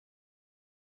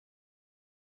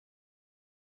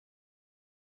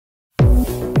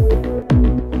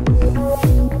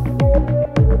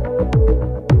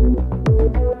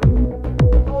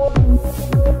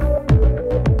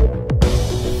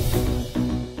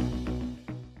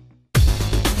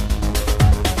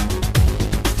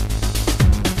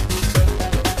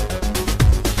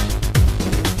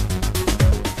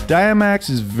Diamax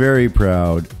is very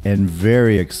proud and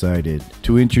very excited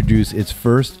to introduce its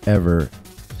first ever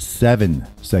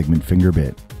 7-segment finger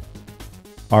bit.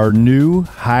 Our new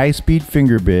high-speed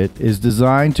finger bit is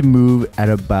designed to move at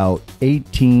about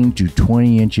 18 to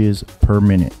 20 inches per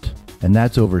minute, and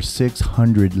that's over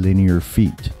 600 linear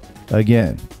feet.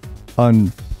 Again,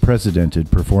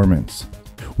 unprecedented performance.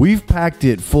 We've packed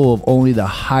it full of only the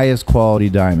highest quality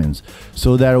diamonds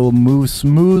so that it will move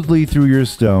smoothly through your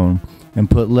stone and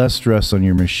put less stress on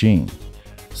your machine.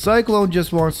 Cyclone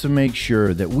just wants to make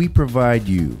sure that we provide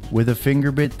you with a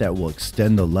finger bit that will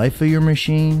extend the life of your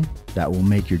machine, that will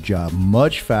make your job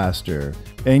much faster,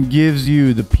 and gives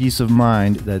you the peace of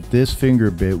mind that this finger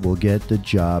bit will get the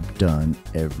job done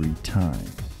every time.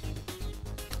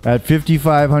 At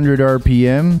 5,500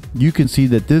 RPM, you can see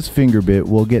that this finger bit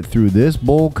will get through this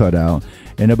bowl cutout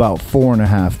in about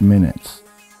 4.5 minutes.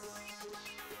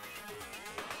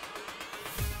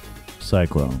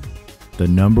 Cyclone, the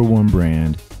 #1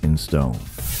 brand in stone.